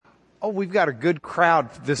Oh, we've got a good crowd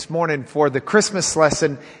this morning for the Christmas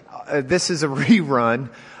lesson. This is a rerun,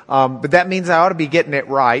 but that means I ought to be getting it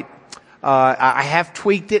right. I have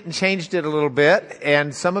tweaked it and changed it a little bit,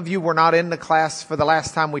 and some of you were not in the class for the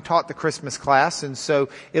last time we taught the Christmas class, and so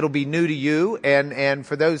it'll be new to you. And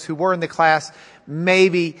for those who were in the class,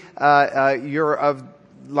 maybe you're of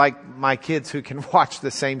like my kids who can watch the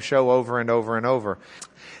same show over and over and over.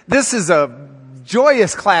 This is a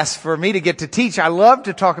joyous class for me to get to teach. I love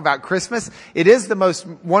to talk about Christmas. It is the most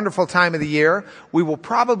wonderful time of the year. We will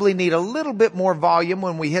probably need a little bit more volume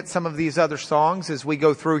when we hit some of these other songs as we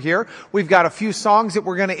go through here. We've got a few songs that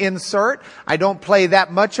we're going to insert. I don't play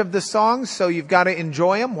that much of the songs, so you've got to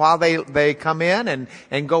enjoy them while they come in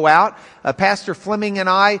and go out. Pastor Fleming and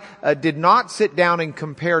I did not sit down and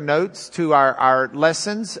compare notes to our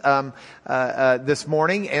lessons this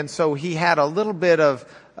morning, and so he had a little bit of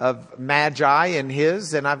magi in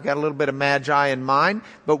his, and I've got a little bit of magi in mine,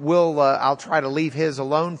 but I'll try to leave his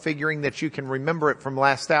alone, figuring that you can remember it from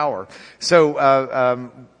last hour. So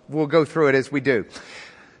we'll go through it as we do.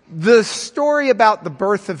 The story about the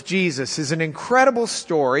birth of Jesus is an incredible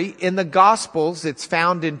story. In the Gospels, it's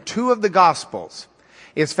found in two of the Gospels.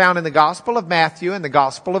 It's found in the Gospel of Matthew and the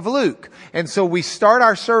Gospel of Luke. And so we start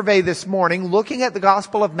our survey this morning looking at the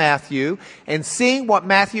Gospel of Matthew and seeing what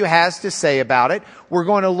Matthew has to say about it. We're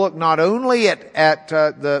going to look not only at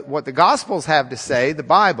what the Gospels have to say, the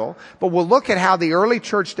Bible, but we'll look at how the early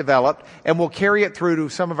church developed, and we'll carry it through to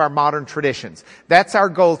some of our modern traditions. That's our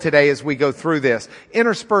goal today as we go through this,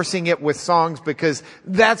 interspersing it with songs, because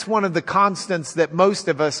that's one of the constants that most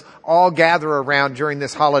of us all gather around during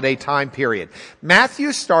this holiday time period.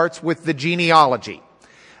 Matthew starts with the genealogy.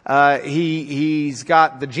 He's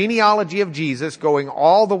got the genealogy of Jesus going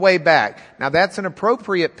all the way back. Now that's an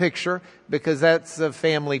appropriate picture because that's a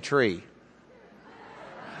family tree.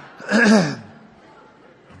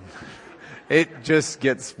 It just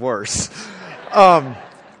gets worse.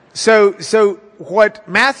 So what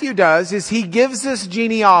Matthew does is he gives this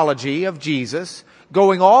genealogy of Jesus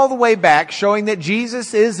going all the way back, showing that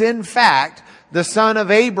Jesus is in fact the son of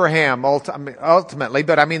Abraham ultimately,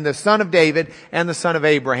 but I mean the son of David and the son of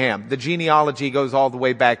Abraham. The genealogy goes all the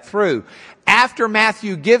way back through. After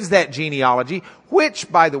Matthew gives that genealogy, which,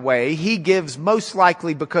 by the way, he gives most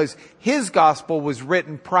likely because his gospel was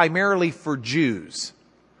written primarily for Jews.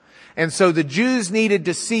 And so the Jews needed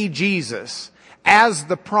to see Jesus as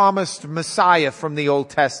the promised Messiah from the Old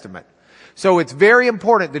Testament. So it's very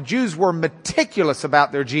important. The Jews were meticulous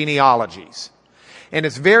about their genealogies. And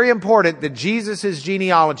it's very important that Jesus'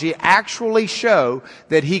 genealogy actually show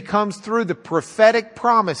that he comes through the prophetic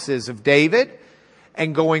promises of David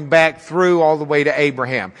and going back through all the way to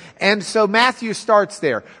Abraham. And so Matthew starts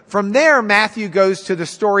there. From there, Matthew goes to the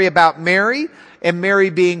story about Mary, and Mary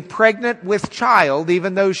being pregnant with child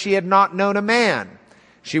even though she had not known a man.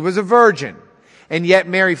 She was a virgin. And yet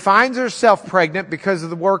Mary finds herself pregnant because of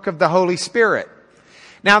the work of the Holy Spirit.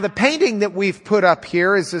 Now the painting that we've put up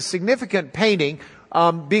here is a significant painting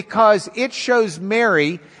because it shows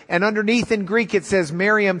Mary, and underneath in Greek it says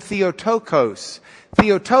Miriam Theotokos.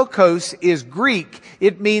 Theotokos is Greek.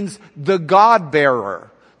 It means the God-bearer,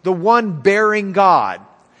 the one bearing God.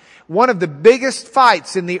 One of the biggest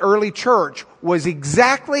fights in the early church was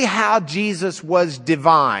exactly how Jesus was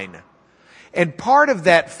divine. And part of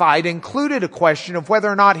that fight included a question of whether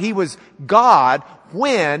or not he was God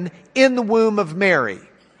when in the womb of Mary.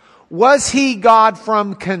 Was he God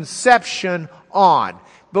from conception on?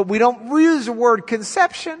 But we don't use the word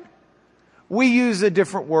conception. We use a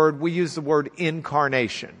different word. We use the word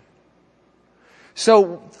incarnation.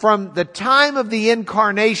 So from the time of the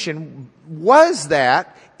incarnation, was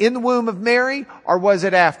that in the womb of Mary or was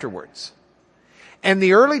it afterwards? And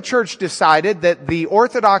the early church decided that the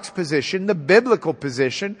orthodox position, the biblical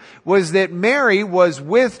position, was that Mary was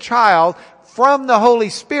with child from the Holy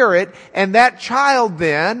Spirit, and that child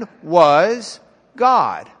then was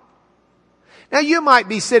God. Now you might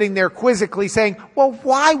be sitting there quizzically saying, well,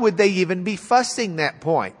 why would they even be fussing that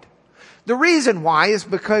point? The reason why is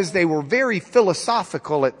because they were very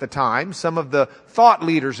philosophical at the time, some of the thought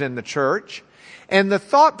leaders in the church. And the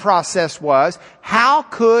thought process was, how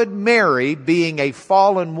could Mary, being a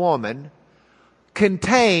fallen woman,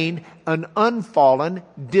 contain an unfallen,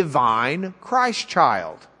 divine Christ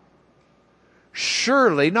child?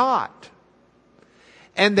 Surely not.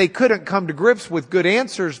 And they couldn't come to grips with good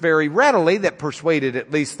answers very readily that persuaded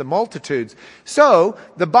at least the multitudes. So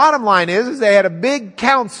the bottom line is they had a big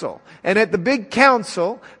council. And at the big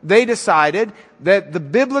council, they decided that the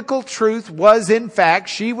biblical truth was, in fact,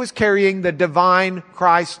 she was carrying the divine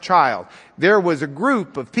Christ child. There was a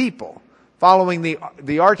group of people following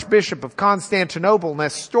the Archbishop of Constantinople,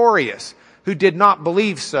 Nestorius, who did not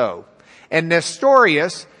believe so. And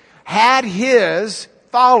Nestorius had his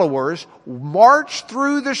followers march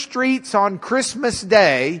through the streets on Christmas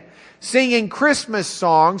Day singing Christmas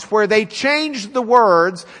songs where they changed the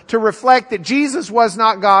words to reflect that Jesus was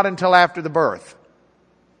not God until after the birth.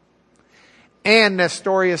 And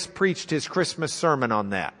Nestorius preached his Christmas sermon on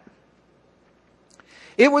that.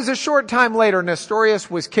 It was a short time later,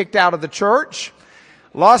 Nestorius was kicked out of the church,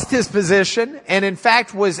 lost his position, and in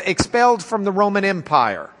fact was expelled from the Roman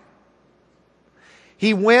Empire.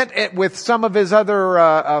 He went with some of his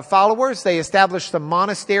other followers. They established some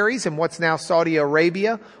monasteries in what's now Saudi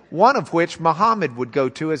Arabia, one of which Muhammad would go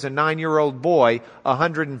to as a 9-year-old boy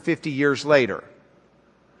 150 years later,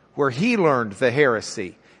 where he learned the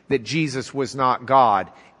heresy that Jesus was not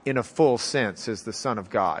God in a full sense as the Son of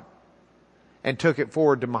God, and took it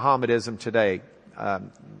forward to Mohammedanism today,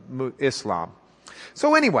 Islam.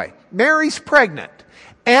 So anyway, Mary's pregnant.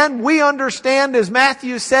 And we understand, as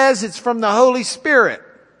Matthew says, it's from the Holy Spirit.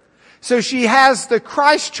 So she has the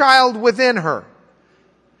Christ child within her.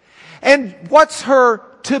 And what's her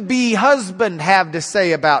to-be husband have to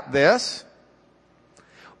say about this?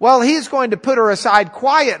 Well, he's going to put her aside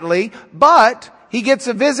quietly, but he gets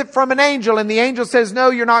a visit from an angel, and the angel says,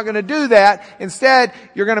 no, you're not going to do that. Instead,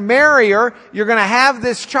 you're going to marry her, you're going to have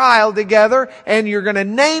this child together, and you're going to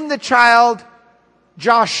name the child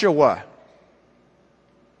Joshua.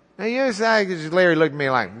 Now you say, Larry looked at me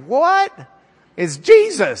like, what? It's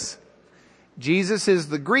Jesus. Jesus is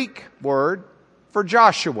the Greek word for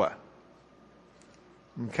Joshua.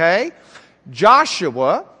 Okay?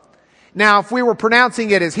 Joshua. Now, if we were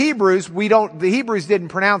pronouncing it as Hebrews, the Hebrews didn't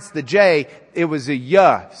pronounce the J, it was a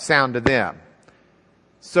Y sound to them.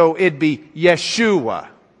 So it'd be Yeshua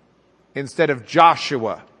instead of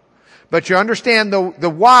Joshua. But you understand the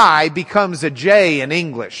Y becomes a J in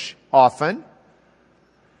English often.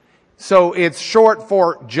 So it's short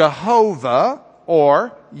for Jehovah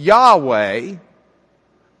or Yahweh.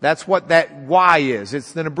 That's what that Y is.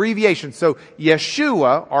 It's an abbreviation. So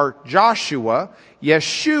Yeshua or Joshua,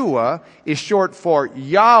 Yeshua is short for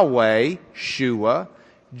Yahweh, Shua.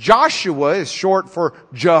 Joshua is short for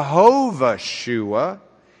Jehovah, Shua.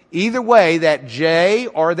 Either way, that J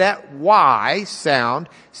or that Y sound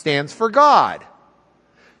stands for God.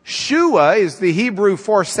 Shua is the Hebrew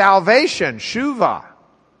for salvation, Shuvah.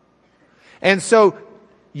 And so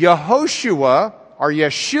Yehoshua or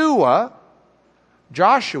Yeshua,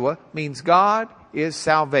 Joshua, means God is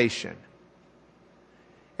salvation.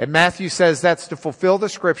 And Matthew says that's to fulfill the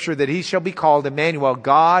scripture that he shall be called Emmanuel.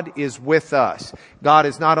 God is with us. God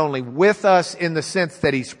is not only with us in the sense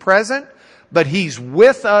that he's present, but he's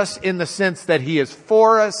with us in the sense that he is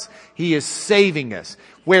for us. He is saving us.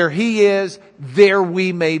 Where he is, there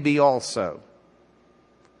we may be also.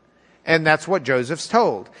 And that's what Joseph's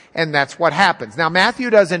told. And that's what happens. Now, Matthew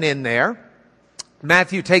doesn't end there.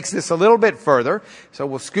 Matthew takes this a little bit further. So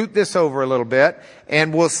we'll scoot this over a little bit.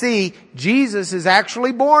 And we'll see Jesus is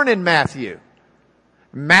actually born in Matthew.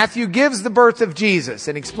 Matthew gives the birth of Jesus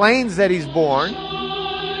and explains that he's born.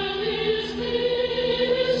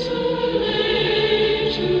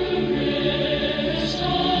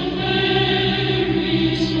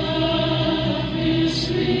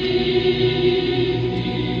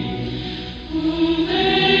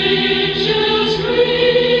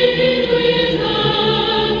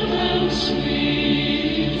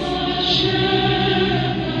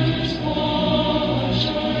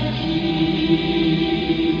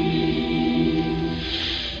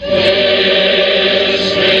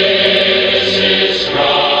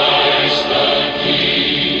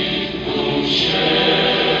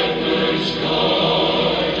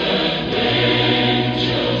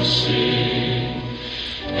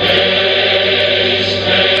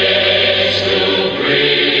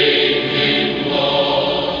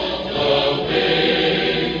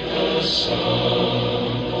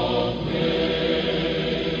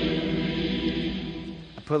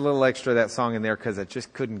 Put a little extra of that song in there because I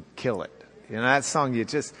just couldn't kill it. You know, that song,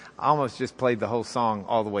 I almost just played the whole song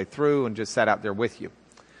all the way through and just sat out there with you.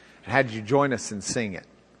 And had you join us and sing it.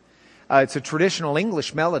 It's a traditional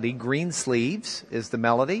English melody. Green Sleeves is the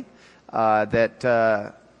melody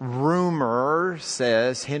that rumor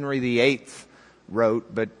says Henry VIII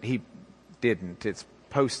wrote, but he didn't. It's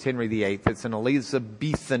post-Henry VIII. It's an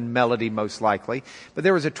Elizabethan melody, most likely. But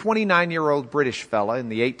there was a 29-year-old British fella in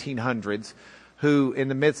the 1800s who, in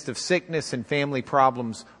the midst of sickness and family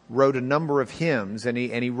problems, wrote a number of hymns, and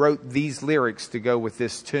he wrote these lyrics to go with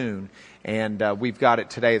this tune. And we've got it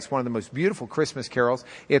today. It's one of the most beautiful Christmas carols.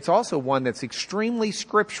 It's also one that's extremely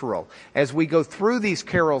scriptural. As we go through these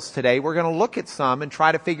carols today, we're going to look at some and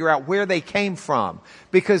try to figure out where they came from.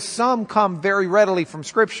 Because some come very readily from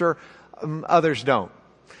Scripture, others don't.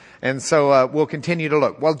 And so we'll continue to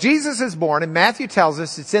look. Well, Jesus is born, and Matthew tells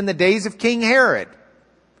us it's in the days of King Herod.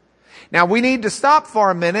 Now, we need to stop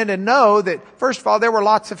for a minute and know that, first of all, there were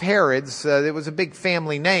lots of Herods. It was a big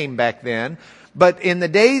family name back then. But in the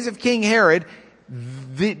days of King Herod,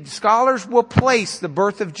 the scholars will place the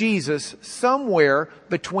birth of Jesus somewhere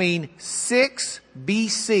between 6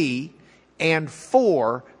 BC and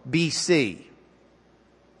 4 BC.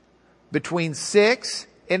 Between 6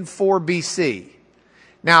 and 4 BC.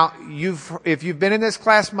 Now, if you've been in this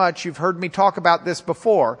class much, you've heard me talk about this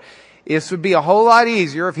before. This would be a whole lot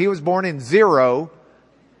easier if he was born in 0,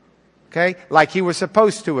 okay, like he was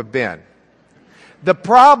supposed to have been. The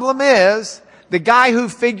problem is, the guy who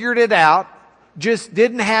figured it out just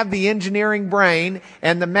didn't have the engineering brain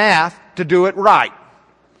and the math to do it right.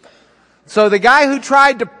 So the guy who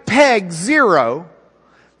tried to peg 0,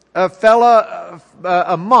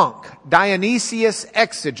 a monk, Dionysius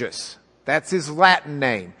Exiguus, that's his Latin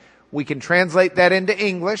name. We can translate that into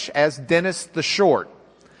English as Dennis the Short.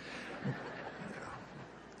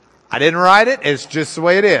 I didn't write it, it's just the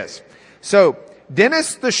way it is. So,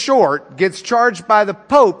 Dennis the Short gets charged by the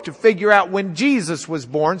Pope to figure out when Jesus was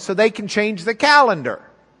born so they can change the calendar.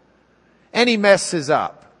 And he messes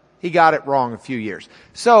up. He got it wrong a few years.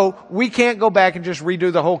 So, we can't go back and just redo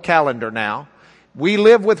the whole calendar now. We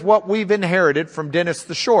live with what we've inherited from Dennis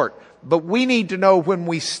the Short. But we need to know when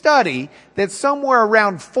we study that somewhere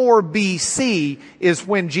around 4 BC is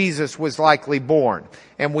when Jesus was likely born.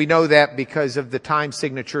 And we know that because of the time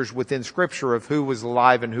signatures within Scripture of who was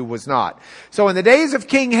alive and who was not. So in the days of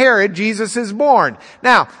King Herod, Jesus is born.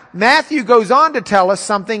 Now, Matthew goes on to tell us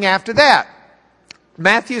something after that.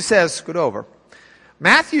 Matthew says, scoot over.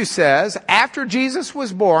 Matthew says, after Jesus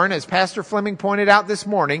was born, as Pastor Fleming pointed out this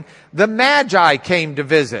morning, the Magi came to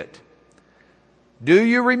visit. Do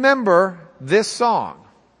you remember this song?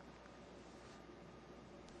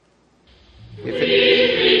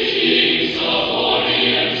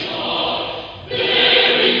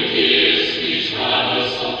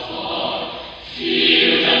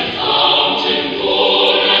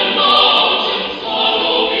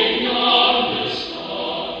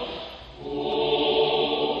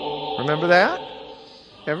 Remember that?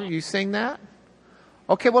 Ever you sing that?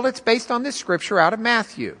 Okay, well, it's based on this scripture out of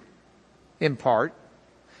Matthew, in part.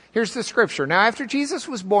 Here's the scripture. Now, after Jesus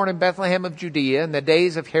was born in Bethlehem of Judea in the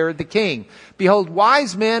days of Herod the king, behold,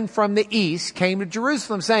 wise men from the east came to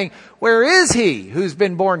Jerusalem, saying, where is he who's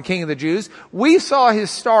been born King of the Jews? We saw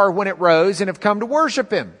his star when it rose and have come to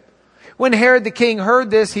worship him. When Herod the king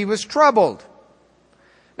heard this, he was troubled.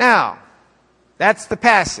 Now, that's the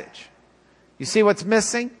passage. You see what's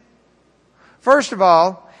missing? First of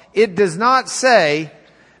all, it does not say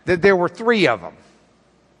that there were 3 of them.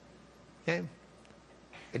 Okay?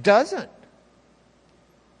 It doesn't.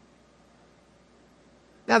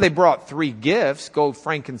 Now they brought 3 gifts, gold,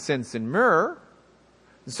 frankincense, and myrrh.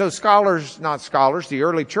 And so the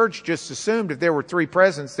early church just assumed if there were 3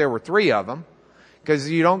 presents, there were 3 of them. Because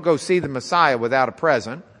you don't go see the Messiah without a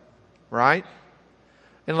present, right?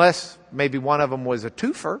 Unless maybe one of them was a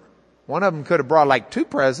twofer. One of them could have brought like 2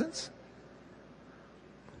 presents.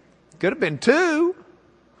 Could have been 2.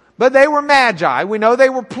 But they were magi. We know they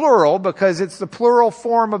were plural because it's the plural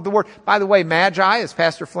form of the word. By the way, magi, as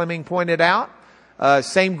Pastor Fleming pointed out,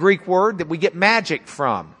 same Greek word that we get magic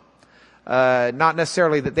from. Not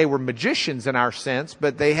necessarily that they were magicians in our sense,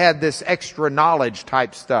 but they had this extra knowledge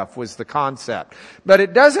type stuff was the concept. But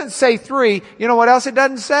it doesn't say 3. You know what else it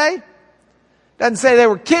doesn't say? It doesn't say they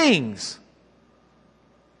were kings.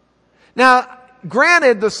 Now,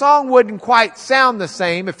 granted, the song wouldn't quite sound the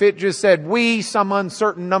same if it just said, we, some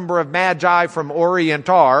uncertain number of magi from Orient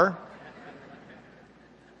are.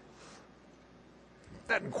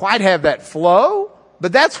 Doesn't quite have that flow,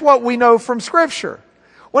 but that's what we know from Scripture.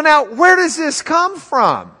 Well, now, where does this come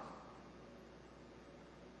from?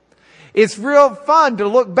 It's real fun to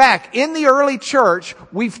look back. In the early church,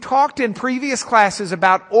 we've talked in previous classes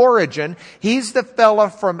about Origen. He's the fella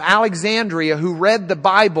from Alexandria who read the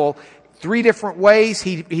Bible 3 different ways.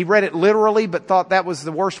 He read it literally, but thought that was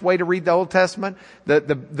the worst way to read the Old Testament.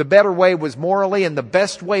 The better way was morally, and the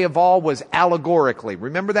best way of all was allegorically.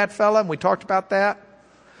 Remember that fella? And we talked about that?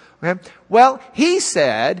 Okay. Well, he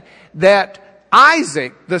said that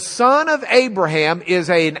Isaac, the son of Abraham, is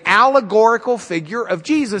an allegorical figure of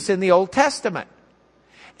Jesus in the Old Testament.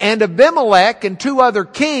 And Abimelech and 2 other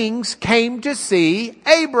kings came to see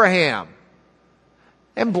Abraham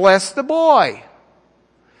and blessed the boy.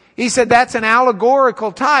 He said that's an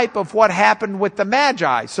allegorical type of what happened with the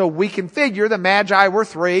Magi. So we can figure the Magi were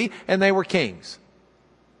 3 and they were kings.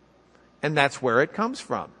 And that's where it comes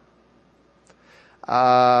from.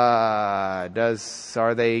 Are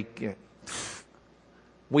they...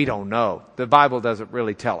 We don't know. The Bible doesn't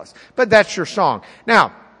really tell us. But that's your song.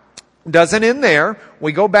 Now, doesn't end there.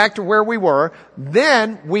 We go back to where we were.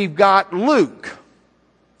 Then we've got Luke.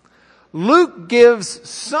 Luke gives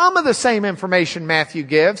some of the same information Matthew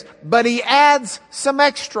gives, but he adds some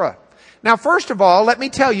extra. Now, first of all, let me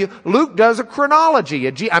tell you, Luke does a chronology,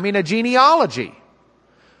 a genealogy.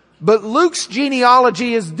 But Luke's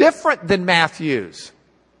genealogy is different than Matthew's.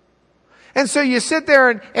 And so you sit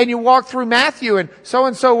there and you walk through Matthew, and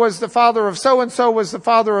so-and-so was the father of so-and-so was the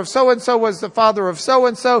father of so-and-so was the father of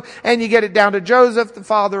so-and-so, and you get it down to Joseph, the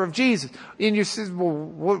father of Jesus. And you say,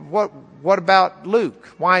 well, what about Luke?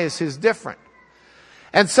 Why is his different?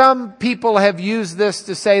 And some people have used this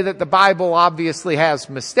to say that the Bible obviously has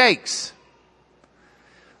mistakes.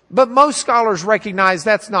 But most scholars recognize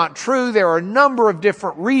that's not true. There are a number of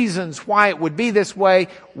different reasons why it would be this way.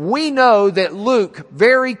 We know that Luke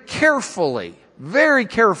very carefully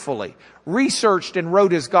researched and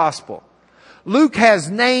wrote his gospel. Luke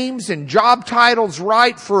has names and job titles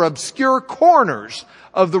right for obscure corners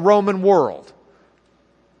of the Roman world.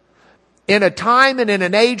 In a time and in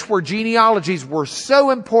an age where genealogies were so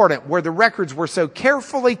important, where the records were so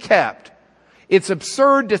carefully kept, it's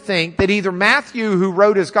absurd to think that either Matthew, who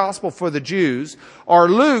wrote his gospel for the Jews, or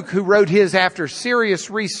Luke, who wrote his after serious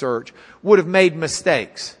research, would have made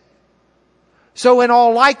mistakes. So in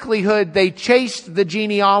all likelihood, they chased the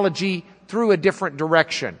genealogy through a different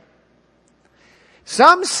direction.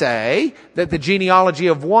 Some say that the genealogy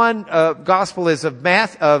of one gospel is of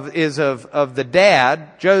the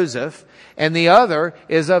dad, Joseph, and the other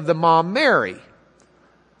is of the mom, Mary.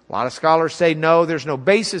 A lot of scholars say, no, there's no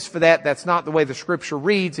basis for that. That's not the way the Scripture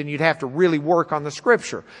reads, and you'd have to really work on the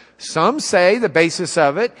Scripture. Some say the basis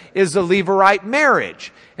of it is the Levirate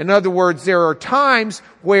marriage. In other words, there are times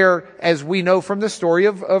where, as we know from the story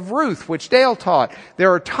of Ruth, which Dale taught,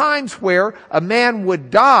 there are times where a man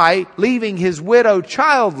would die leaving his widow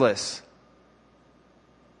childless.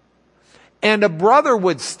 And a brother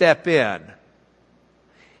would step in.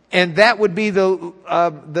 And that would be the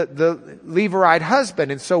Levirate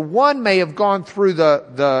husband. And so one may have gone through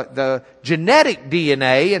the genetic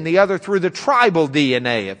DNA and the other through the tribal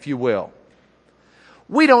DNA, if you will.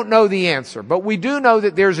 We don't know the answer, but we do know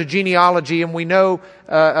that there's a genealogy, and we know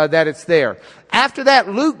that it's there. After that,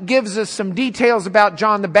 Luke gives us some details about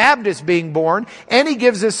John the Baptist being born, and he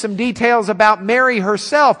gives us some details about Mary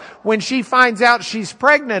herself when she finds out she's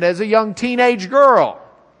pregnant as a young teenage girl.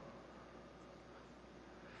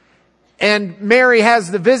 And Mary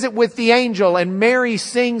has the visit with the angel, and Mary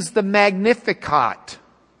sings the Magnificat.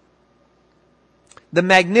 The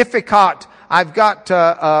Magnificat, I've got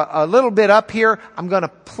a little bit up here. I'm going to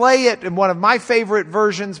play it in one of my favorite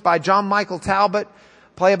versions by John Michael Talbot.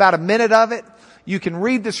 Play about a minute of it. You can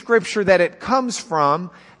read the scripture that it comes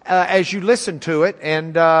from as you listen to it.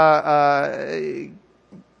 And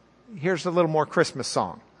here's a little more Christmas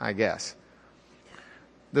song, I guess.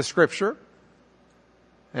 The scripture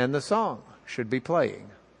and the song should be playing.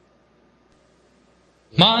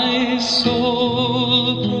 My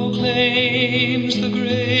soul proclaims the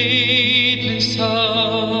greatness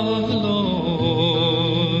of the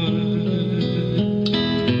Lord,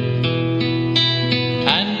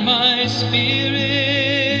 and my spirit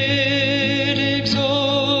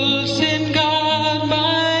exalts in God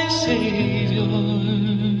my Savior,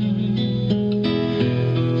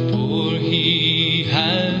 for He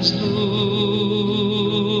has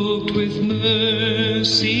looked with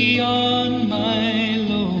mercy on my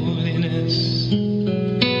lowliness, and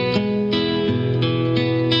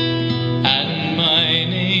my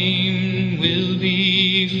name will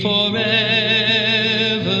be forever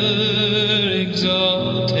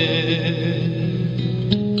exalted.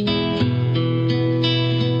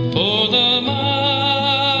 For the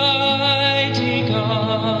mighty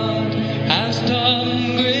God has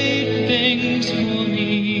done great things for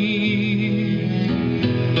me,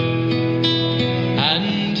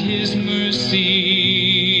 and His mercy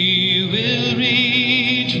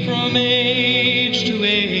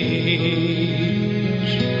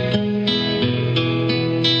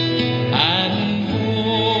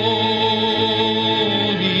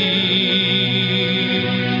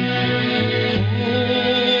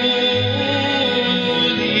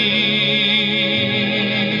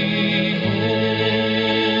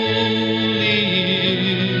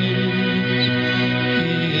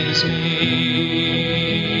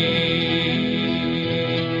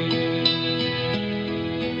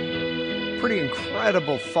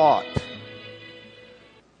incredible thought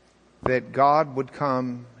that God would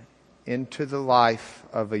come into the life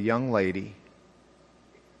of a young lady,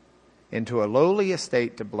 into a lowly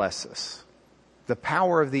estate to bless us. The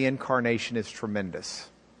power of the incarnation is tremendous.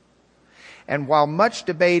 And while much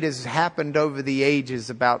debate has happened over the ages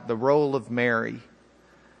about the role of Mary,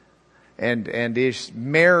 and is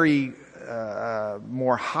Mary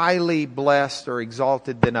more highly blessed or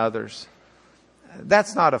exalted than others,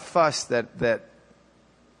 that's not a fuss that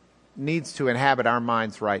needs to inhabit our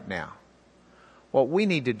minds right now. What we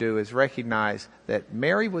need to do is recognize that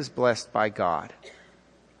Mary was blessed by God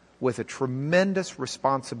with a tremendous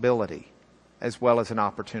responsibility as well as an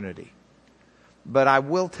opportunity. But I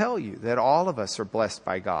will tell you that all of us are blessed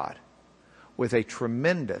by God with a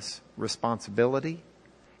tremendous responsibility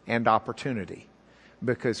and opportunity,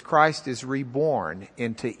 because Christ is reborn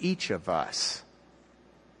into each of us.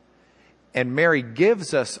 And Mary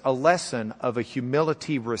gives us a lesson of a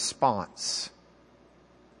humility response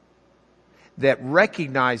that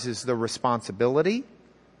recognizes the responsibility,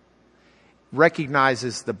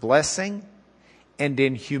 recognizes the blessing, and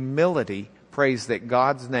in humility prays that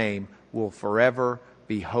God's name will forever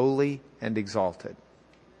be holy and exalted.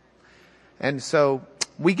 And so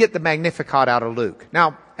we get the Magnificat out of Luke.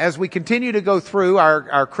 Now, as we continue to go through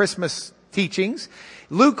our Christmas teachings,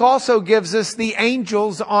 Luke also gives us the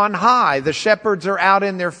angels on high. The shepherds are out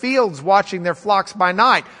in their fields watching their flocks by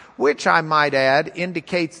night, which I might add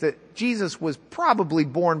indicates that Jesus was probably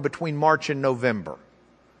born between March and November.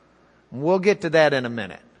 We'll get to that in a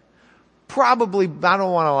minute. Probably, I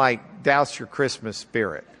don't want to douse your Christmas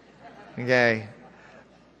spirit. Okay?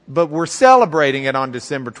 But we're celebrating it on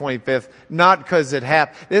December 25th, not because it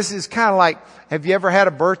happened. This is kind of like, have you ever had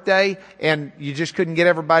a birthday and you just couldn't get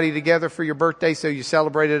everybody together for your birthday, so you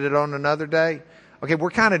celebrated it on another day? Okay, we're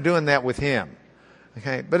kind of doing that with him.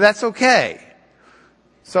 Okay, but that's okay.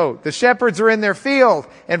 So the shepherds are in their field,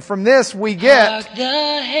 and from this we get... Hark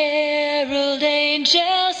the herald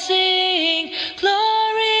angels sing,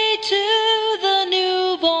 glory to the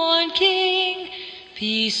newborn King.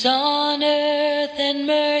 Peace on earth and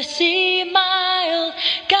mercy mild,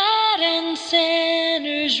 God and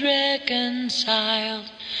sinners reconciled.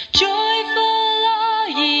 Joyful all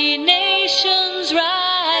ye nations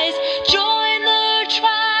rise, join the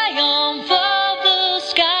triumph of the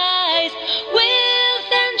skies.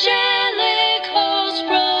 With angelic hosts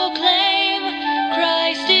proclaim,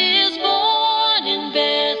 Christ is born in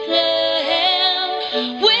Bethlehem.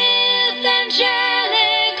 With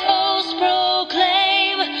angelic hosts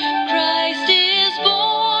proclaim, Christ is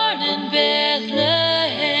born in Bethlehem.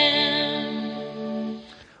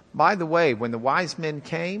 By the way, when the wise men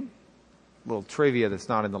came, a little trivia that's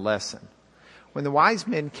not in the lesson. When the wise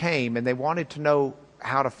men came and they wanted to know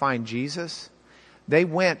how to find Jesus, they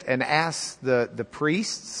went and asked the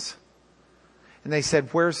priests, and they said,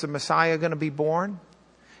 where's the Messiah going to be born?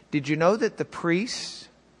 Did you know that the priests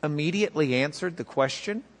immediately answered the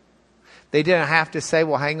question? They didn't have to say,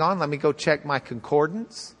 well, hang on, let me go check my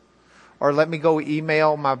concordance, or let me go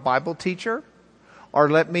email my Bible teacher, or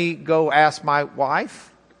let me go ask my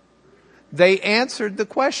wife. They answered the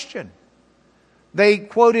question. They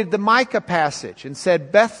quoted the Micah passage and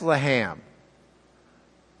said, Bethlehem.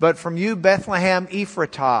 But from you, Bethlehem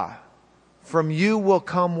Ephratah, from you will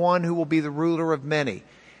come one who will be the ruler of many.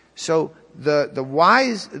 So the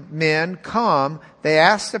wise men come, they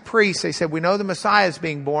ask the priests, they said, we know the Messiah is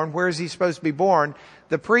being born. Where is he supposed to be born?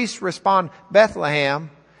 The priests respond, Bethlehem,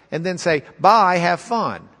 and then say, bye, have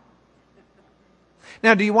fun.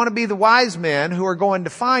 Now, do you want to be the wise men who are going to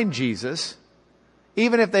find Jesus,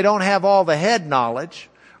 even if they don't have all the head knowledge?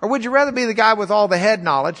 Or would you rather be the guy with all the head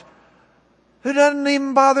knowledge who doesn't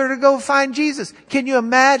even bother to go find Jesus? Can you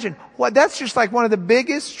imagine? That's just like one of the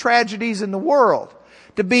biggest tragedies in the world.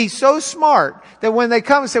 To be so smart that when they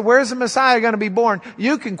come and say, where's the Messiah going to be born?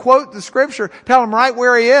 You can quote the scripture, tell them right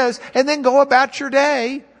where he is, and then go about your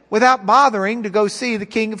day without bothering to go see the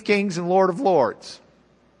King of Kings and Lord of Lords.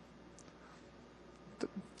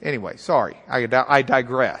 Anyway, sorry, I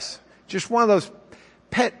digress. Just one of those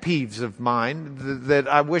pet peeves of mine that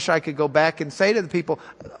I wish I could go back and say to the people,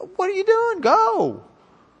 what are you doing? Go.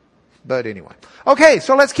 But anyway. Okay,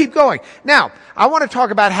 so let's keep going. Now, I want to talk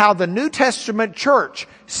about how the New Testament church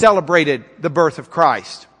celebrated the birth of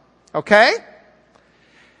Christ. Okay?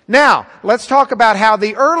 Now, let's talk about how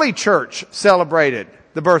the early church celebrated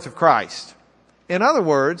the birth of Christ. In other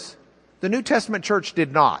words, the New Testament church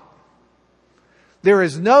did not. There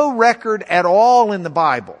is no record at all in the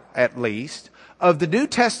Bible, at least, of the New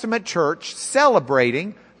Testament church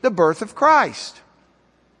celebrating the birth of Christ.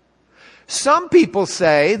 Some people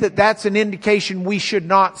say that that's an indication we should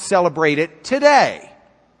not celebrate it today.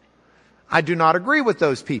 I do not agree with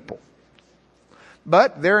those people,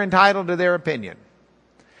 but they're entitled to their opinion.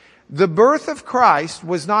 The birth of Christ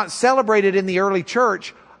was not celebrated in the early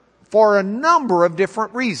church for a number of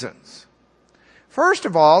different reasons. First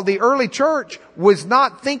of all, the early church was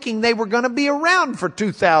not thinking they were going to be around for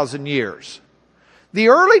 2,000 years. The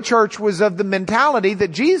early church was of the mentality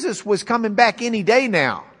that Jesus was coming back any day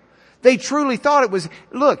now. They truly thought it was,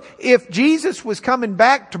 look, if Jesus was coming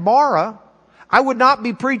back tomorrow, I would not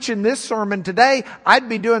be preaching this sermon today. I'd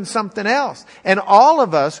be doing something else. And all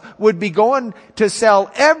of us would be going to sell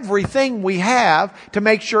everything we have to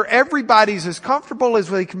make sure everybody's as comfortable as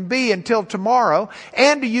we can be until tomorrow,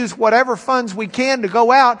 and to use whatever funds we can to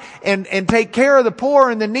go out and take care of the poor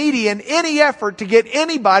and the needy in any effort to get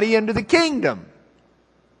anybody into the kingdom.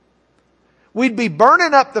 We'd be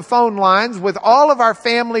burning up the phone lines with all of our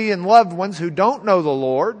family and loved ones who don't know the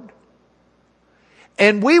Lord.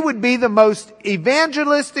 And we would be the most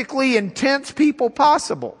evangelistically intense people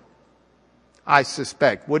possible, I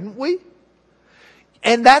suspect, wouldn't we?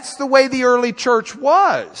 And that's the way the early church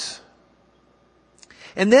was.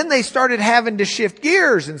 And then they started having to shift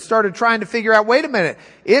gears and started trying to figure out, wait a minute,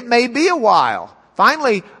 it may be a while.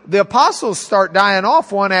 Finally, the apostles start dying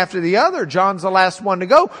off one after the other. John's the last one to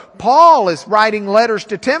go. Paul is writing letters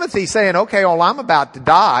to Timothy saying, okay, well, I'm about to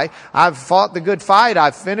die. I've fought the good fight.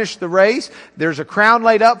 I've finished the race. There's a crown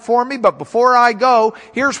laid up for me. But before I go,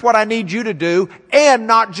 here's what I need you to do. And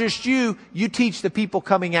not just you, you teach the people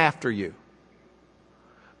coming after you.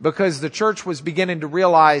 Because the church was beginning to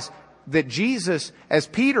realize that Jesus, as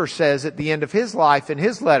Peter says at the end of his life in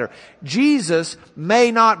his letter, Jesus may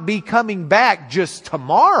not be coming back just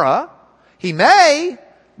tomorrow. He may,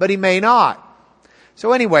 but he may not.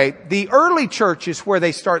 So anyway, the early church is where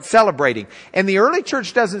they start celebrating. And the early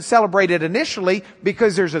church doesn't celebrate it initially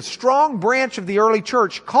because there's a strong branch of the early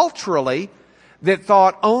church culturally that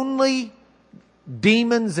thought only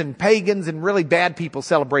demons and pagans and really bad people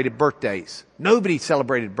celebrated birthdays. Nobody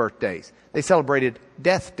celebrated birthdays. They celebrated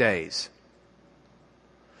death days.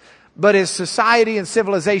 But as society and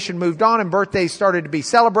civilization moved on and birthdays started to be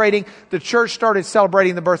celebrating, the church started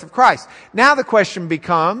celebrating the birth of Christ. Now the question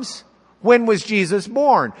becomes, when was Jesus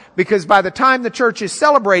born? Because by the time the church is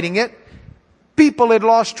celebrating it, people had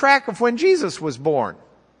lost track of when Jesus was born.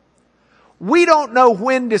 We don't know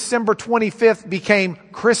when December 25th became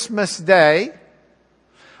Christmas Day,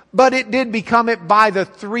 but it did become it by the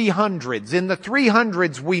 300s. In the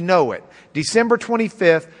 300s, we know it. December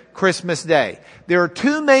 25th, Christmas Day. There are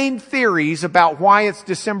two main theories about why it's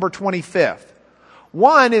December 25th.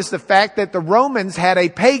 One is the fact that the Romans had a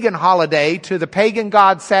pagan holiday to the pagan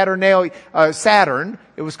god Saturn.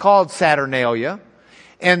 It was called Saturnalia.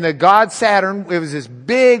 And the god Saturn, it was this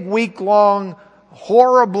big, week-long,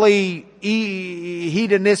 horribly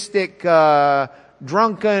hedonistic,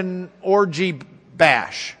 drunken orgy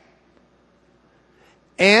bash.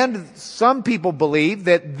 And some people believe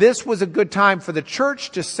that this was a good time for the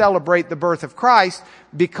church to celebrate the birth of Christ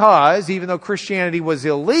because even though Christianity was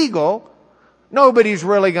illegal, nobody's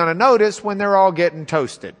really going to notice when they're all getting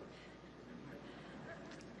toasted.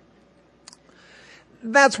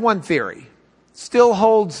 That's one theory. Still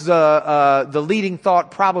holds the leading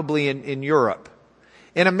thought probably in Europe.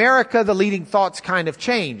 In America, the leading thought's kind of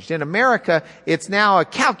changed. In America, it's now a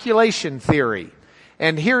calculation theory.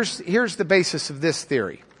 And here's the basis of this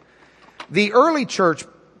theory. The early church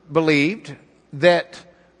believed that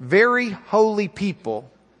very holy people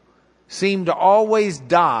seem to always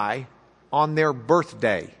die on their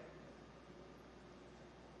birthday.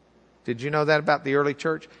 Did you know that about the early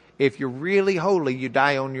church? If you're really holy, you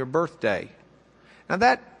die on your birthday. Now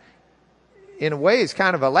that, in a way, is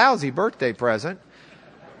kind of a lousy birthday present.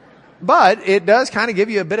 But it does kind of give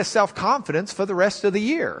you a bit of self-confidence for the rest of the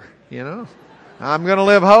year, you know. I'm going to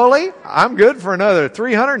live holy. I'm good for another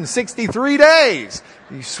 363 days.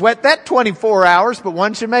 You sweat that 24 hours, but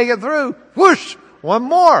once you make it through, whoosh, one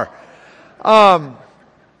more. Now,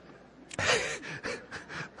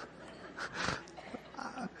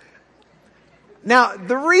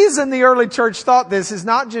 the reason the early church thought this is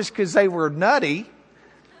not just because they were nutty.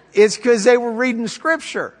 It's because they were reading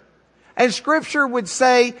Scripture. And Scripture would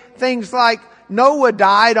say things like, Noah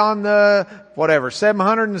died on the,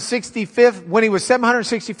 765th, when he was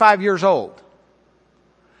 765 years old.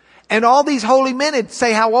 And all these holy men would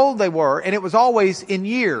say how old they were, and it was always in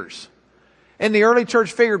years. And the early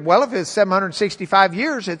church figured, well, if it's 765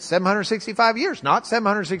 years, it's 765 years, not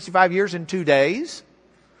 765 years in 2 days.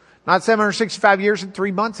 Not 765 years in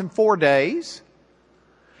 3 months and 4 days.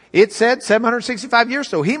 It said 765 years,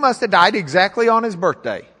 so he must have died exactly on his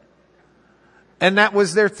birthday. And that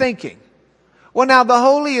was their thinking. Well, now the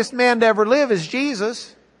holiest man to ever live is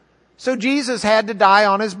Jesus. So Jesus had to die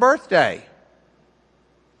on his birthday.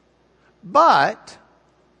 But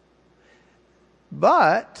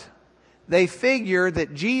they figure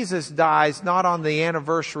that Jesus dies not on the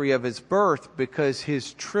anniversary of his birth because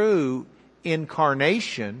his true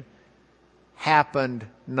incarnation happened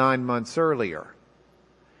 9 months earlier.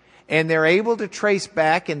 And they're able to trace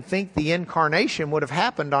back and think the incarnation would have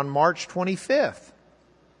happened on March 25th.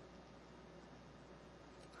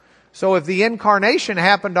 So if the incarnation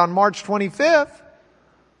happened on March 25th,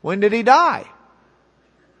 when did he die?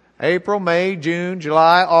 April, May, June,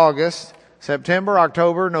 July, August, September,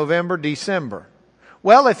 October, November, December.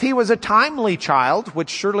 Well, if he was a timely child, which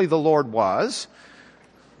surely the Lord was,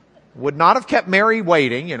 would not have kept Mary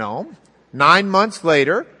waiting, 9 months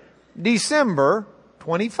later, December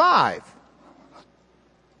 25.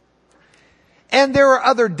 And there are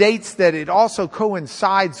other dates that it also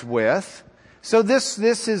coincides with. So this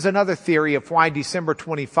is another theory of why December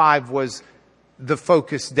 25 was the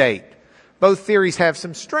focus date. Both theories have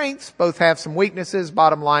some strengths, both have some weaknesses.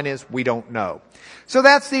 Bottom line is, we don't know. So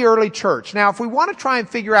that's the early church. Now, if we want to try and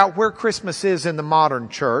figure out where Christmas is in the modern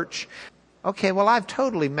church, okay, well, I've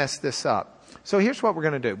totally messed this up. So here's what we're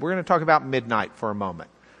going to do. We're going to talk about midnight for a moment.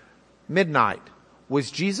 Midnight. Was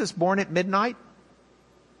Jesus born at midnight?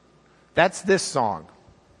 That's this song.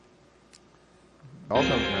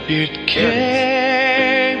 It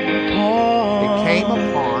came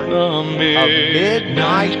upon a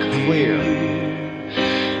midnight clear.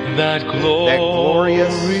 That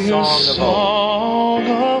glorious song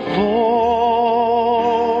of old.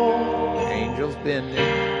 Angels bending.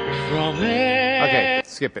 From there. Okay,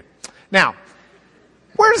 skip it. Now,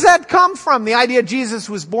 where does that come from? The idea Jesus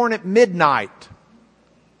was born at midnight.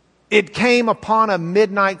 It came upon a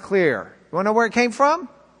midnight clear. You want to know where it came from?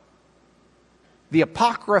 The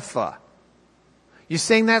Apocrypha. You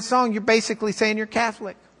sing that song, you're basically saying you're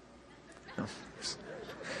Catholic.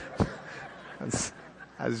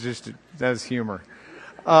 That was humor.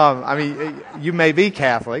 You may be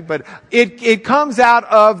Catholic, but it comes out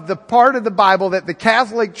of the part of the Bible that the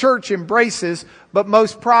Catholic Church embraces, but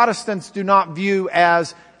most Protestants do not view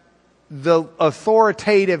as the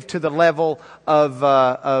authoritative to the level of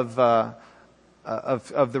the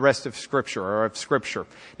rest of Scripture, or of Scripture.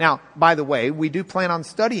 Now, by the way, we do plan on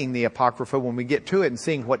studying the Apocrypha when we get to it and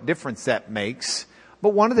seeing what difference that makes. But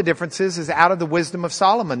one of the differences is out of the Wisdom of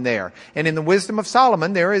Solomon there. And in the Wisdom of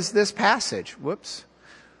Solomon, there is this passage.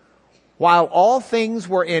 While all things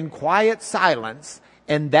were in quiet silence,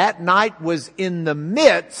 and that night was in the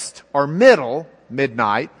midst, or middle,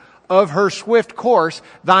 midnight, of her swift course,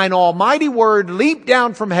 thine almighty word leaped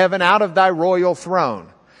down from heaven out of thy royal throne.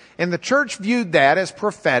 And the church viewed that as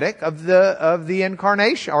prophetic of the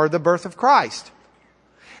incarnation, or the birth of Christ.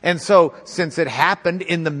 And so, since it happened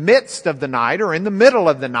in the midst of the night, or in the middle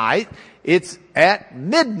of the night, it's at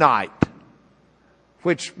midnight.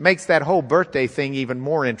 Which makes that whole birthday thing even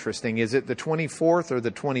more interesting. Is it the 24th or the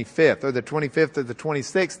 25th? Or the 25th or the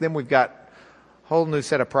 26th? Then we've got a whole new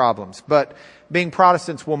set of problems. But being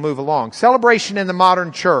Protestants, we'll move along. Celebration in the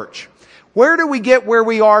modern church. Where do we get where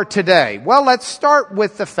we are today? Well, let's start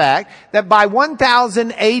with the fact that by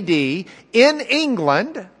 1000 AD in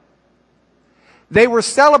England, they were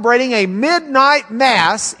celebrating a midnight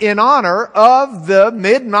mass in honor of the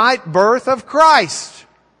midnight birth of Christ.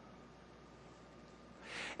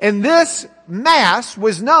 And this mass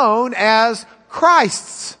was known as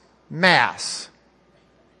Christ's Mass.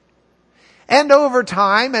 And over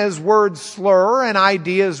time, as words slur and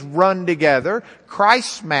ideas run together,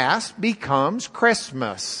 Christ's Mass becomes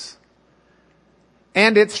Christmas.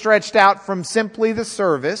 And it stretched out from simply the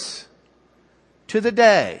service to the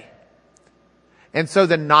day. And so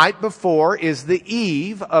the night before is the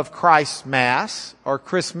eve of Christ's Mass, or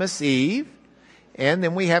Christmas Eve. And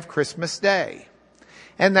then we have Christmas Day.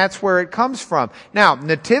 And that's where it comes from. Now,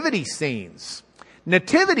 nativity scenes.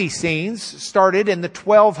 Nativity scenes started in the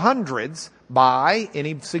 1200s by,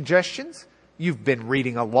 any suggestions? You've been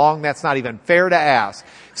reading along. That's not even fair to ask.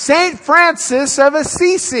 St. Francis of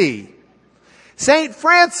Assisi. St.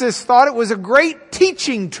 Francis thought it was a great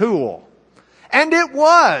teaching tool. And it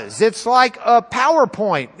was. It's like a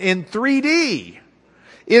PowerPoint in 3D.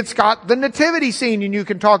 It's got the nativity scene, and you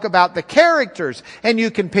can talk about the characters, and you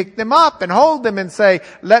can pick them up and hold them and say,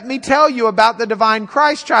 let me tell you about the divine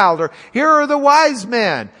Christ child, or here are the wise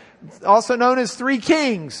men, also known as three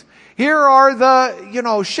kings. Here are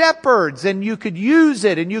the, shepherds, and you could use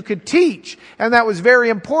it and you could teach. And that was very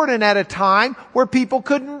important at a time where people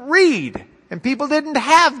couldn't read and people didn't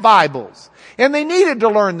have Bibles. And they needed to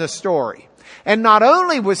learn the story. And not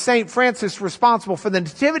only was St. Francis responsible for the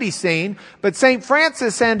nativity scene, but St.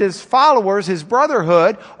 Francis and his followers, his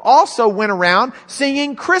brotherhood, also went around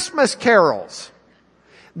singing Christmas carols.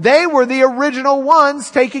 They were the original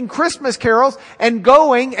ones taking Christmas carols and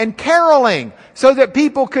going and caroling so that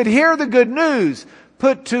people could hear the good news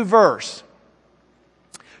put to verse.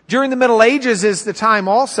 During the Middle Ages is the time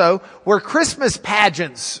also where Christmas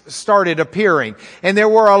pageants started appearing. And there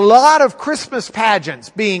were a lot of Christmas pageants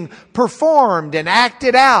being performed and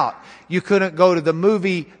acted out. You couldn't go to the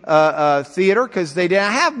movie theater because they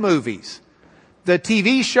didn't have movies. The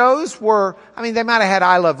TV shows were, they might have had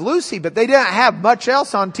I Love Lucy, but they didn't have much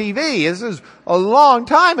else on TV. This is a long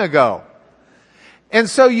time ago. And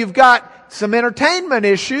so you've got some entertainment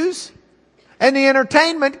issues. And the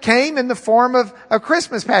entertainment came in the form of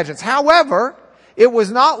Christmas pageants. However, it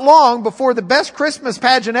was not long before the best Christmas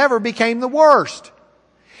pageant ever became the worst.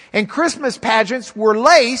 And Christmas pageants were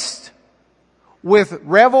laced with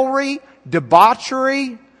revelry,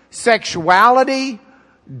 debauchery, sexuality,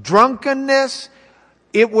 drunkenness.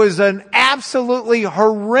 It was an absolutely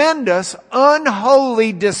horrendous,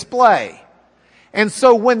 unholy display. And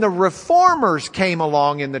so when the reformers came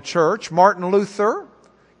along in the church, Martin Luther,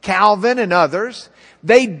 Calvin and others,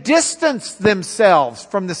 they distanced themselves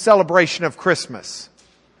from the celebration of Christmas.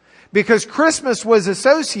 Because Christmas was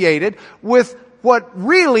associated with what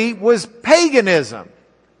really was paganism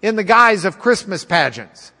in the guise of Christmas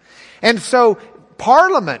pageants. And so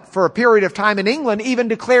Parliament, for a period of time in England, even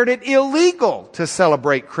declared it illegal to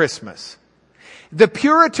celebrate Christmas. The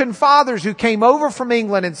Puritan fathers who came over from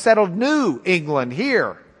England and settled New England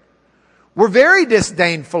here were very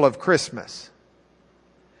disdainful of Christmas.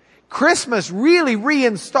 Christmas really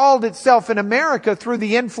reinstalled itself in America through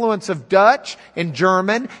the influence of Dutch and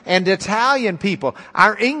German and Italian people.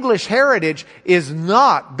 Our English heritage is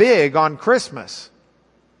not big on Christmas.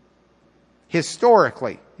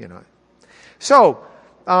 Historically, So,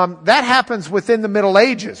 that happens within the Middle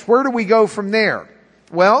Ages. Where do we go from there?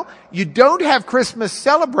 Well, you don't have Christmas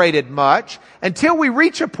celebrated much until we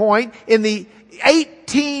reach a point in the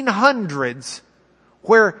 1800s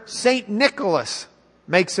where St. Nicholas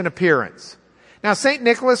makes an appearance. Now, St.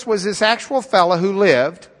 Nicholas was this actual fella who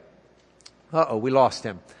lived, we lost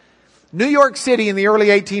him. New York City in the early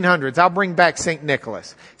 1800s. I'll bring back St.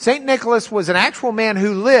 Nicholas. St. Nicholas was an actual man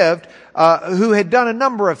who lived, who had done a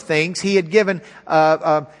number of things. He had given,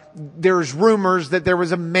 there's rumors that there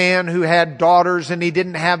was a man who had daughters and he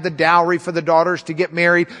didn't have the dowry for the daughters to get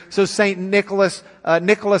married. So St. Nicholas,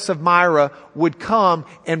 Nicholas of Myra would come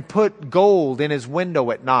and put gold in his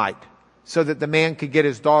window at night so that the man could get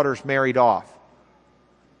his daughters married off.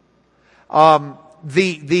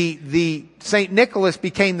 The St. Nicholas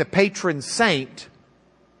became the patron saint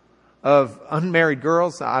of unmarried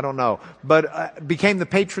girls. I don't know, but became the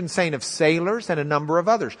patron saint of sailors and a number of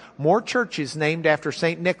others. More churches named after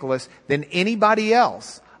St. Nicholas than anybody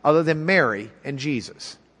else other than Mary and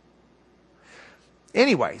Jesus.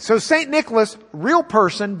 Anyway, so St. Nicholas, real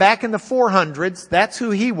person back in the 400s. That's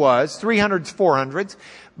who he was, 300s, 400s.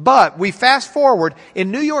 But we fast forward, in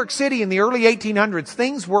New York City in the early 1800s,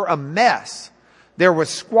 things were a mess. There was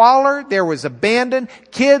squalor. There was abandon.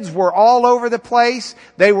 Kids were all over the place.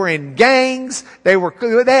 They were in gangs. They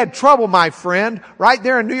had trouble, my friend, right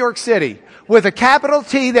there in New York City with a capital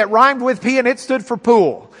T that rhymed with P and it stood for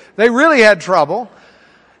pool. They really had trouble.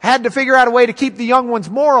 Had to figure out a way to keep the young ones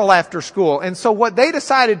moral after school. And so what they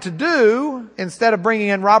decided to do, instead of bringing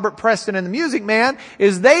in Robert Preston and the Music Man,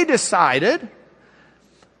 is they decided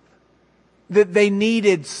that they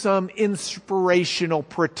needed some inspirational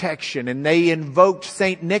protection. And they invoked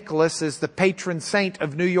St. Nicholas as the patron saint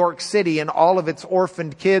of New York City and all of its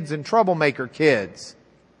orphaned kids and troublemaker kids.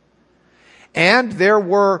 And there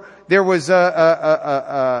was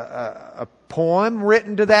a poem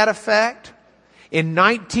written to that effect. In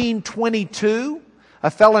 1922,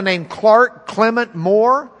 a fellow named Clark Clement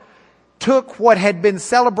Moore took what had been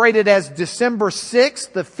celebrated as December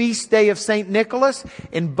 6th, the feast day of St. Nicholas,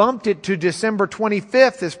 and bumped it to December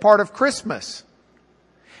 25th as part of Christmas.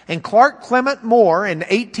 And Clark Clement Moore in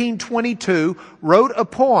 1822 wrote a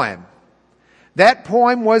poem. That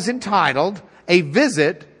poem was entitled, A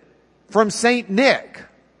Visit from St. Nick.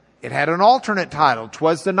 It had an alternate title,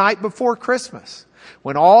 'Twas the Night Before Christmas,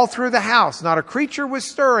 when all through the house not a creature was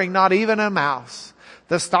stirring, not even a mouse.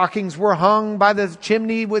 The stockings were hung by the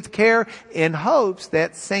chimney with care in hopes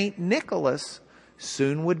that St. Nicholas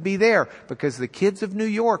soon would be there, because the kids of New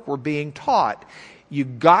York were being taught, you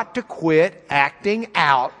got to quit acting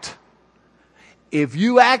out. If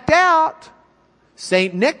you act out,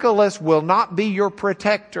 St. Nicholas will not be your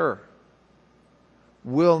protector.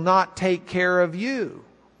 will not take care of you,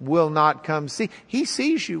 will not come see. He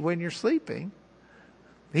sees you when you're sleeping.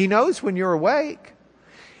 He knows when you're awake.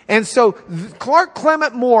 And so Clark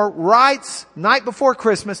Clement Moore writes Night Before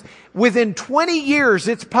Christmas. Within 20 years,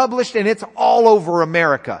 it's published and it's all over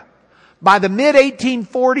America. By the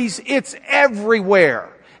mid-1840s, it's everywhere.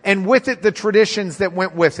 And with it, the traditions that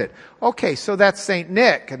went with it. Okay, so that's St.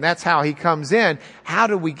 Nick, and that's how he comes in. How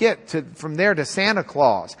do we get from there to Santa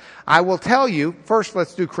Claus? I will tell you, first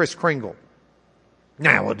let's do Kris Kringle.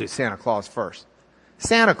 Nah, we'll do Santa Claus first.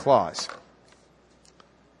 Santa Claus.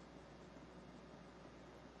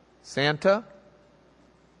 Santa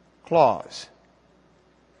Claus.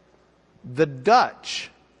 The Dutch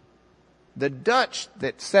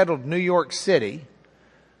that settled New York City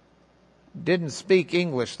didn't speak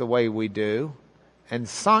English the way we do, and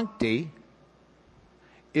Sancti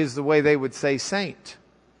is the way they would say saint.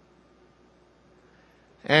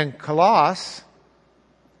 And Klaus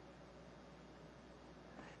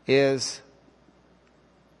is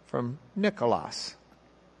from Nicholas.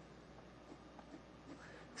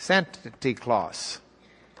 Santa Claus.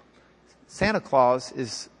 Santa Claus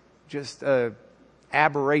is just an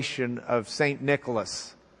aberration of St.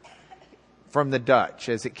 Nicholas from the Dutch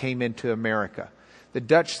as it came into America. The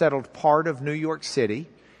Dutch settled part of New York City.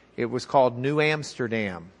 It was called New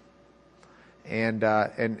Amsterdam. And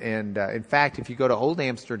in fact, if you go to Old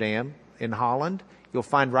Amsterdam in Holland, you'll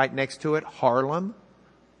find right next to it Haarlem.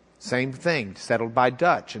 Same thing, settled by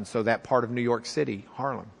Dutch. And so that part of New York City,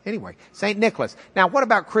 Haarlem. Anyway, St. Nicholas. Now, what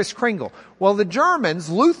about Kris Kringle? Well, the Germans,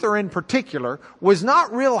 Luther in particular, was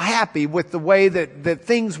not real happy with the way that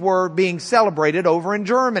things were being celebrated over in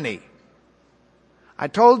Germany. I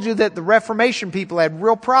told you that the Reformation people had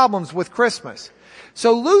real problems with Christmas.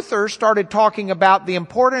 So Luther started talking about the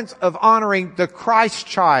importance of honoring the Christ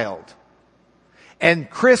child. And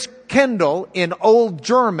Christkindl in Old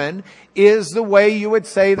German is the way you would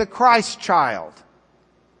say the Christ child.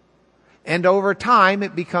 And over time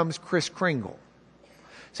it becomes Kris Kringle.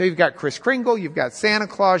 So you've got Kris Kringle, you've got Santa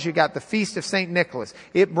Claus, you've got the Feast of St. Nicholas.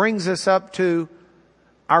 It brings us up to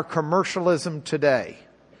our commercialism today.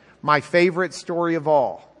 My favorite story of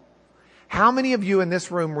all. How many of you in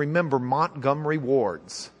this room remember Montgomery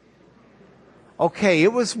Ward's? Okay,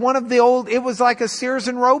 it was it was like a Sears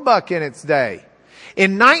and Roebuck in its day.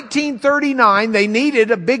 In 1939, they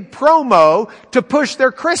needed a big promo to push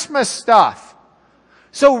their Christmas stuff.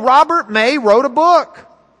 So Robert May wrote a book,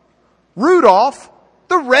 Rudolph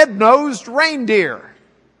the Red-Nosed Reindeer.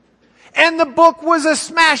 And the book was a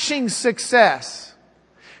smashing success.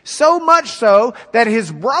 So much so that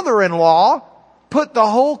his brother-in-law put the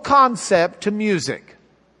whole concept to music.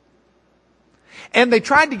 And they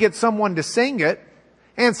tried to get someone to sing it,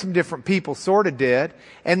 and some different people sort of did.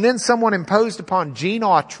 And then someone imposed upon Gene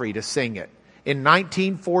Autry to sing it in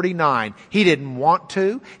 1949. He didn't want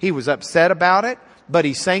to. He was upset about it, but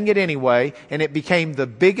he sang it anyway, and it became the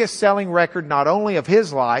biggest selling record not only of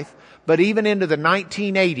his life, but even into the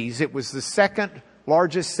 1980s. It was the second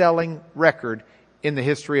largest selling record in the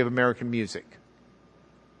history of American music.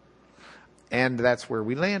 And that's where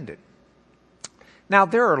we landed. Now,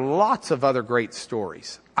 there are lots of other great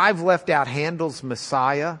stories. I've left out Handel's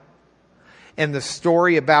Messiah and the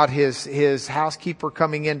story about his housekeeper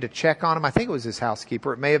coming in to check on him. I think it was his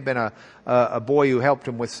housekeeper. It may have been a boy who helped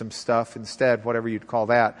him with some stuff instead, whatever you'd call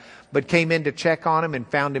that. But came in to check on him and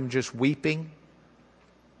found him just weeping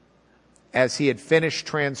as he had finished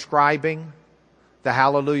transcribing the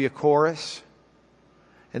Hallelujah chorus.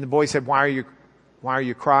 And the boy said, why are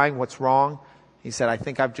you crying? What's wrong? He said, I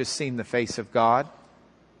think I've just seen the face of God.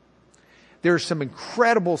 There are some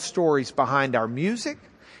incredible stories behind our music.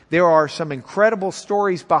 There are some incredible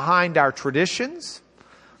stories behind our traditions.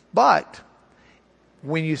 But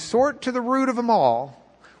when you sort to the root of them all,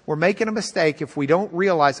 we're making a mistake if we don't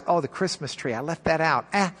realize, the Christmas tree, I left that out.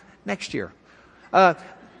 Next year.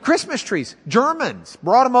 Christmas trees, Germans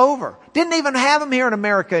brought them over. Didn't even have them here in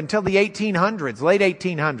America until the 1800s, late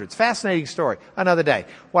 1800s. Fascinating story. Another day.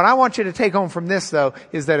 What I want you to take home from this, though,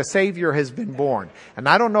 is that a Savior has been born. And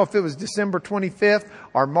I don't know if it was December 25th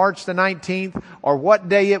or March the 19th or what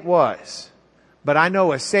day it was. But I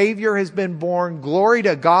know a Savior has been born. Glory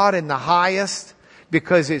to God in the highest,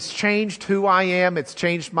 because it's changed who I am. It's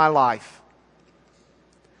changed my life.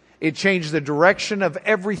 It changed the direction of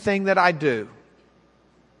everything that I do.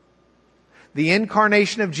 The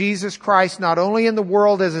incarnation of Jesus Christ, not only in the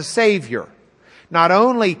world as a Savior, not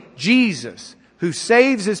only Jesus, who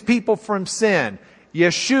saves His people from sin,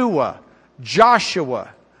 Yeshua,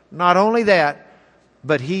 Joshua, not only that,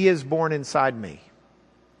 but He is born inside me.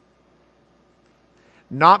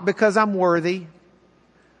 Not because I'm worthy.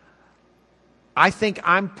 I think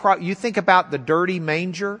you think about the dirty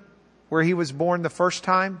manger where he was born the first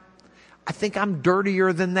time. I think I'm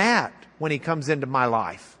dirtier than that when he comes into my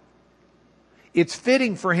life. It's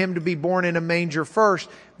fitting for him to be born in a manger first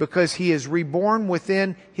because he is reborn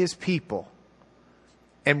within his people.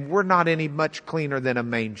 And we're not any much cleaner than a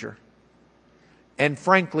manger. And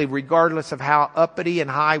frankly, regardless of how uppity and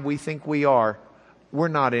high we think we are, we're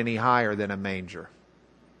not any higher than a manger.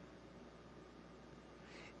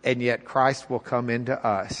 And yet Christ will come into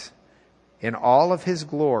us in all of his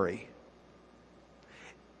glory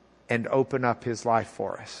and open up his life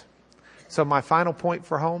for us. So my final point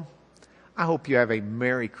for home, I hope you have a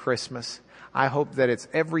Merry Christmas. I hope that it's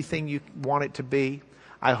everything you want it to be.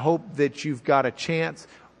 I hope that you've got a chance,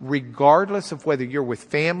 regardless of whether you're with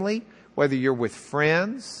family, whether you're with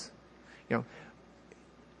friends,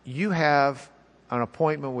 you have an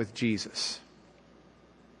appointment with Jesus.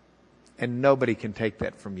 And nobody can take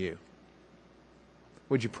that from you.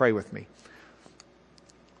 Would you pray with me?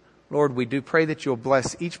 Lord, we do pray that you'll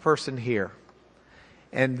bless each person here.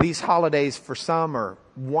 And these holidays for some are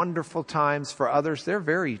wonderful times. For others, they're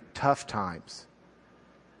very tough times.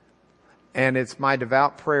 And it's my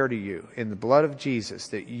devout prayer to you in the blood of Jesus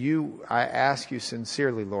that I ask you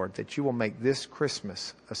sincerely, Lord, that you will make this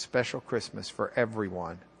Christmas a special Christmas for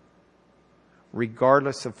everyone,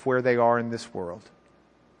 regardless of where they are in this world.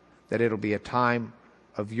 That it'll be a time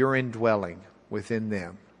of your indwelling within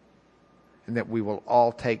them. And that we will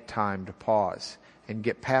all take time to pause and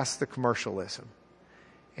get past the commercialism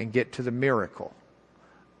and get to the miracle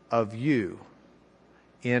of you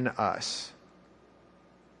in us.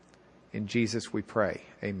 In Jesus we pray.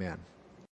 Amen.